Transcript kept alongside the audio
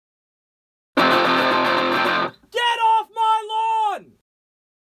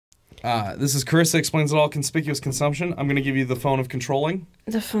This is Carissa Explains It All, Conspicuous Consumption. I'm going to give you the phone of controlling.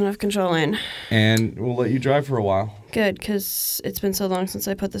 The phone of controlling. And we'll let you drive for a while. Good, because it's been so long since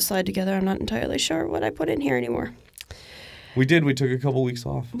I put the slide together, I'm not entirely sure what I put in here anymore. We did. We took a couple weeks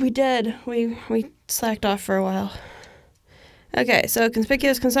off. We did. We slacked off for a while. Okay, so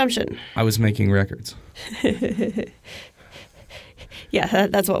conspicuous consumption. I was making records. Yeah,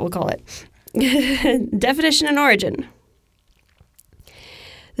 that's what we'll call it. Definition and origin.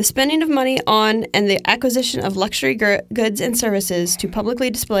 The spending of money on and the acquisition of luxury goods and services to publicly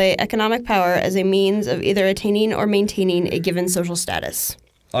display economic power as a means of either attaining or maintaining a given social status.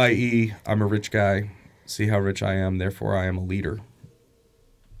 I.e., I'm a rich guy. See how rich I am, therefore I am a leader.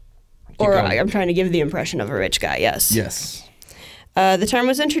 Or I'm trying to give the impression of a rich guy, yes. Yes. The term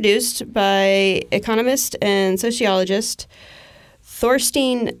was introduced by economist and sociologist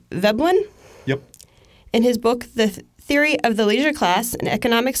Thorstein Veblen. Yep. In his book, The Theory of the Leisure Class, an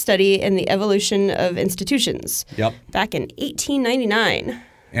Economic Study in the Evolution of Institutions. Yep. Back in 1899.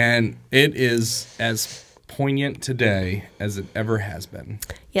 And it is as poignant today as it ever has been.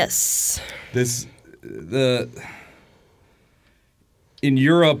 Yes. In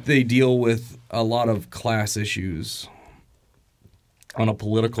Europe, they deal with a lot of class issues on a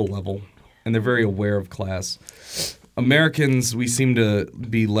political level, and they're very aware of class. Americans, we seem to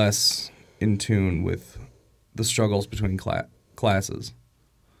be less in tune with the struggles between classes.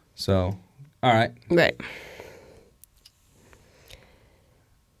 So, all right. Right.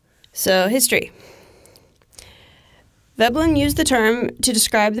 So, history. Veblen used the term to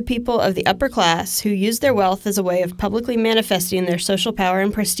describe the people of the upper class who used their wealth as a way of publicly manifesting their social power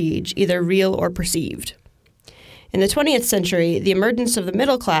and prestige, either real or perceived. In the 20th century, the emergence of the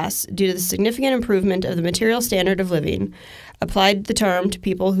middle class, due to the significant improvement of the material standard of living, applied the term to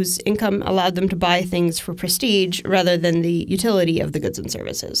people whose income allowed them to buy things for prestige rather than the utility of the goods and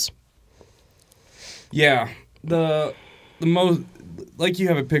services. Yeah, the most, like you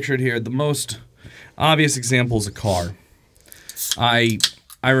have it pictured here, the most obvious example is a car. I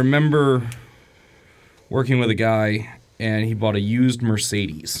remember working with a guy, and he bought a used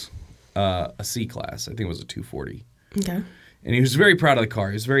Mercedes. A C-Class. I think it was a 240. Okay. And he was very proud of the car.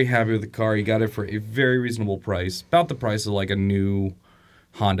 He was very happy with the car. He got it for a very reasonable price, about the price of like a new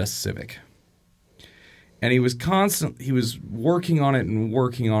Honda Civic. And he was working on it and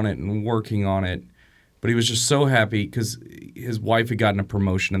working on it and working on it, but he was just so happy because his wife had gotten a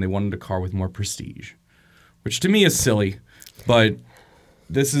promotion and they wanted a car with more prestige, which to me is silly, but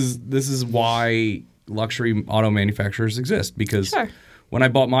this is why luxury auto manufacturers exist, because Sure. When I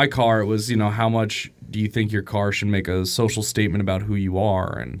bought my car, it was, how much do you think your car should make a social statement about who you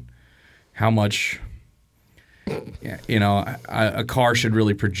are, and how much, a car should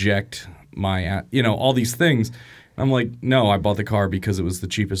really project my, all these things. I'm like, no, I bought the car because it was the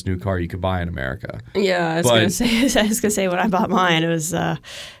cheapest new car you could buy in America. Yeah, I was gonna say when I bought mine, it was,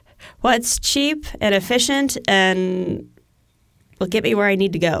 it's cheap and efficient and will get me where I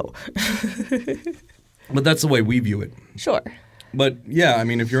need to go. But that's the way we view it. Sure. But yeah, I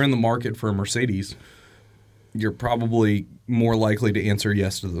mean, if you're in the market for a Mercedes, you're probably more likely to answer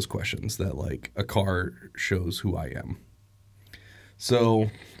yes to those questions, that like a car shows who I am.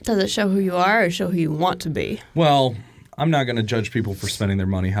 So does it show who you are or show who you want to be? Well, I'm not going to judge people for spending their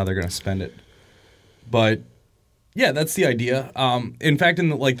money, how they're going to spend it. But yeah, that's the idea. In fact, in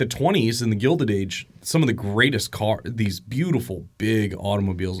the 20s, in the Gilded Age, some of the greatest these beautiful big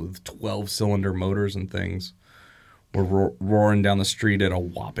automobiles with 12-cylinder motors and things, were roaring down the street at a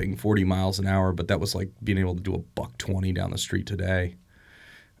whopping 40 miles an hour, but that was like being able to do a $120 down the street today.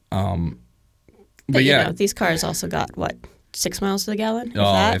 But yeah, these cars also got 6 miles to the gallon?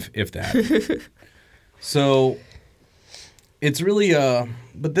 If that. So it's really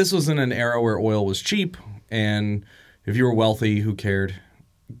but this was in an era where oil was cheap, and if you were wealthy, who cared?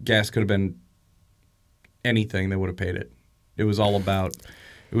 Gas could have been anything, they would have paid it. It was about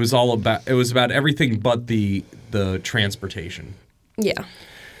everything but the transportation. Yeah.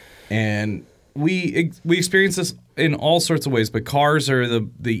 And we experience this in all sorts of ways, but cars are the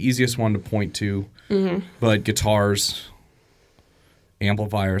easiest one to point to. Mm-hmm. But guitars,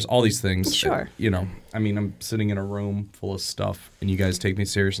 amplifiers, all these things. Sure. I mean, I'm sitting in a room full of stuff, and you guys take me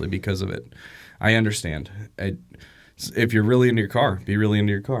seriously because of it. I understand. If you're really into your car, be really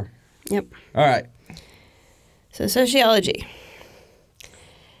into your car. Yep. All right. So sociology.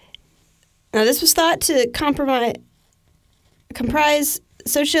 Now, this was thought to comprise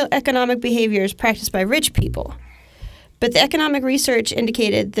socioeconomic behaviors practiced by rich people. But the economic research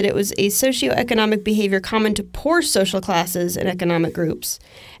indicated that it was a socioeconomic behavior common to poor social classes and economic groups,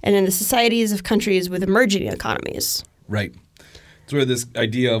 and in the societies of countries with emerging economies. Right. where this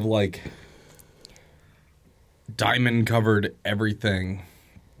idea of like diamond covered everything,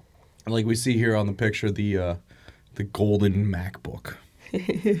 like we see here on the picture, the golden MacBook.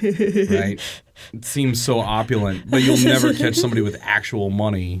 Right? It seems so opulent, but you'll never catch somebody with actual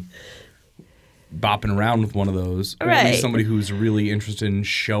money bopping around with one of those. Or at least somebody who's really interested in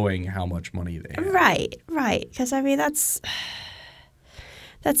showing how much money they have. Right. Because, I mean, that's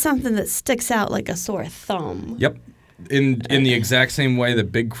something that sticks out like a sore thumb. Yep. In the exact same way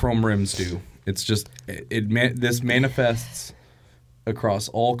that big chrome rims do. It's just, this manifests across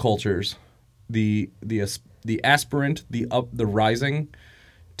all cultures. The aspirant, the rising,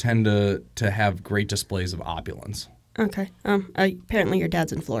 tend to have great displays of opulence. Okay. Apparently your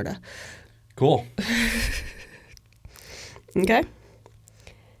dad's in Florida. Cool. Okay.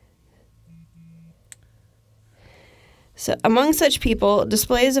 So among such people,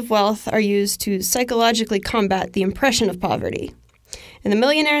 displays of wealth are used to psychologically combat the impression of poverty. In The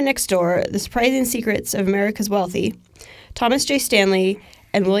Millionaire Next Door, The Surprising Secrets of America's Wealthy, Thomas J. Stanley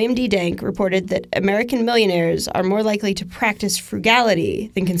and William D. Dank reported that American millionaires are more likely to practice frugality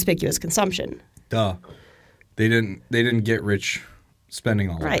than conspicuous consumption. Duh. They didn't get rich spending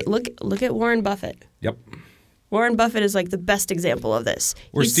all of it. Right. Look at Warren Buffett. Yep. Warren Buffett is like the best example of this.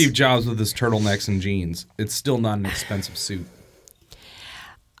 Or Steve Jobs with his turtlenecks and jeans. It's still not an expensive suit.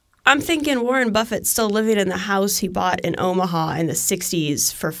 I'm thinking Warren Buffett's still living in the house he bought in Omaha in the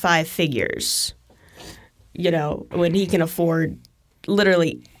 60s for 5 figures. You know, when he can afford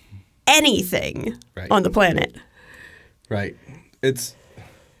literally anything on the planet. Right. It's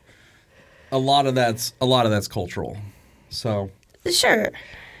a lot of that's cultural. So sure.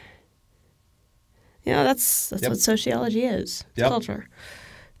 You know, that's what sociology is. It's culture.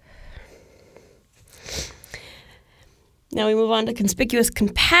 Now we move on to conspicuous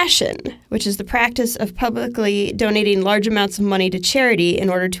compassion, which is the practice of publicly donating large amounts of money to charity in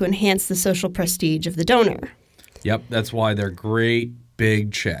order to enhance the social prestige of the donor. Yep, that's why they're great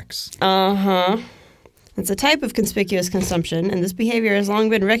big checks. Uh-huh. It's a type of conspicuous consumption, and this behavior has long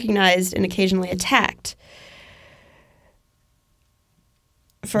been recognized and occasionally attacked.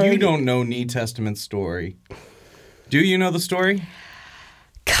 You don't know New Testament story. Do you know the story?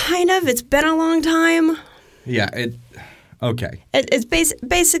 Kind of. It's been a long time. Yeah, okay. It's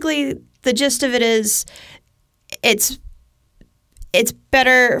basically the gist of it is it's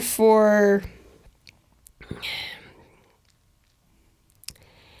better for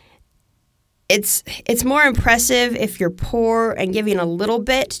it's more impressive if you're poor and giving a little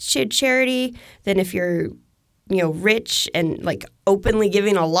bit to charity than if you're, you know, rich and like openly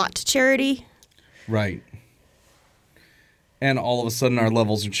giving a lot to charity. Right. And all of a sudden our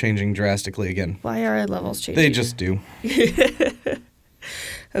levels are changing drastically again. Why are our levels changing? They just do.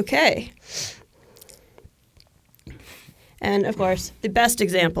 Okay. And, of course, the best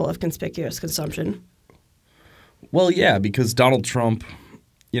example of conspicuous consumption. Well, yeah, because Donald Trump,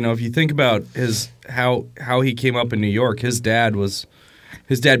 you know, if you think about how he came up in New York, his dad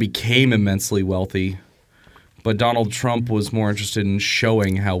became immensely wealthy, but Donald Trump was more interested in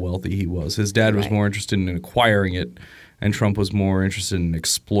showing how wealthy he was. His dad was more interested in acquiring it, and Trump was more interested in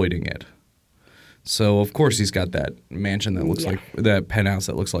exploiting it. So, of course, he's got that mansion that looks like that penthouse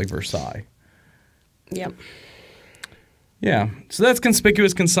that looks like Versailles. Yep. Yeah. So that's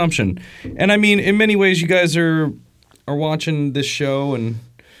conspicuous consumption. And I mean, in many ways, you guys are watching this show, and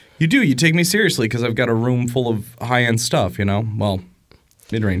you take me seriously because I've got a room full of high-end stuff, you know? Well,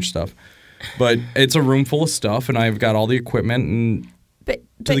 mid-range stuff. But it's a room full of stuff, and I've got all the equipment and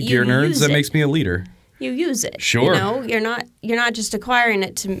to the gear nerds that makes me a leader. You use it. Sure. You know, you're not just acquiring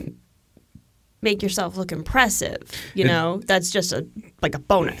it to make yourself look impressive. You know, that's just like a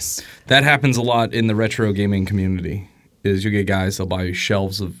bonus. That happens a lot in the retro gaming community. Is you get guys that'll buy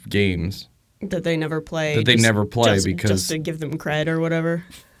shelves of games that they never play. Because just to give them cred or whatever.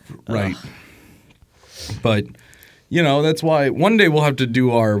 Right. But you know, that's why one day we'll have to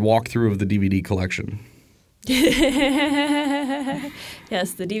do our walkthrough of the DVD collection. Yes,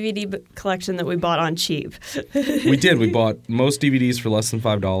 the DVD collection that we bought on cheap. We did. We bought most DVDs for less than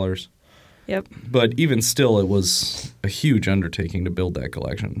 $5. Yep. But even still, it was a huge undertaking to build that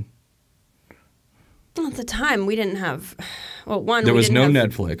collection. Well, at the time, we didn't have... Well, there was no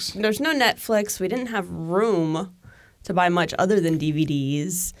Netflix. There's no Netflix. We didn't have room to buy much other than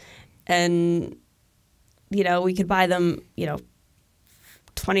DVDs. And, you know, we could buy them, you know,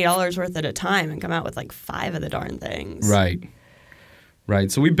 $20 worth at a time and come out with like 5 of the darn things. Right.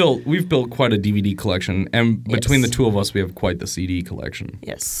 Right. So we've built quite a DVD collection, and between the two of us, we have quite the CD collection.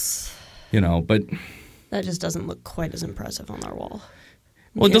 Yes. You know, but that just doesn't look quite as impressive on our wall.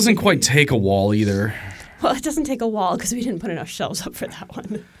 Well, it doesn't quite take a wall either. Well, it doesn't take a wall because we didn't put enough shelves up for that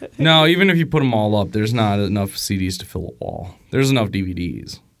one. No, even if you put them all up, there's not enough CDs to fill a wall. There's enough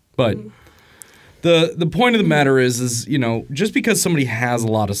DVDs. But the point of the matter is, you know, just because somebody has a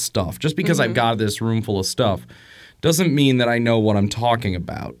lot of stuff, just because I've got this room full of stuff, doesn't mean that I know what I'm talking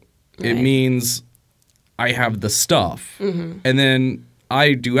about. Right. It means I have the stuff, and then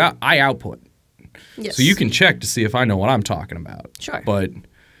I output. Yes. So you can check to see if I know what I'm talking about. Sure. But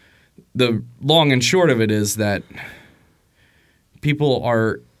the long and short of it is that people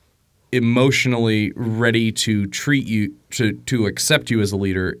are emotionally ready to treat you, to accept you as a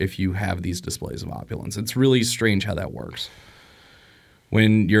leader if you have these displays of opulence. It's really strange how that works.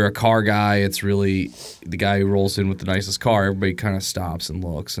 When you're a car guy, it's really the guy who rolls in with the nicest car. Everybody kind of stops and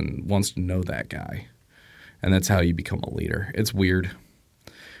looks and wants to know that guy. And that's how you become a leader. It's weird.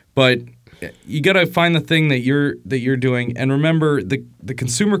 But you got to find the thing that you're doing, and remember the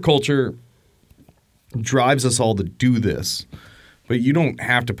consumer culture drives us all to do this, but you don't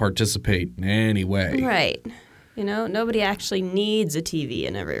have to participate in any way. Right. You know, nobody actually needs a TV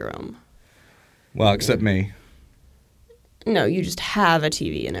in every room. Well, except me. No, you just have a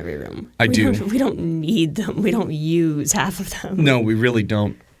TV in every room. We don't need them. We don't use half of them. No, we really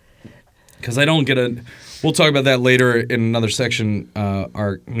don't. Because I don't get a... We'll talk about that later in another section,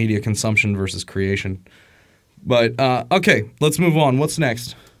 our media consumption versus creation. But, okay, let's move on. What's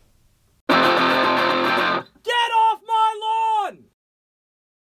next?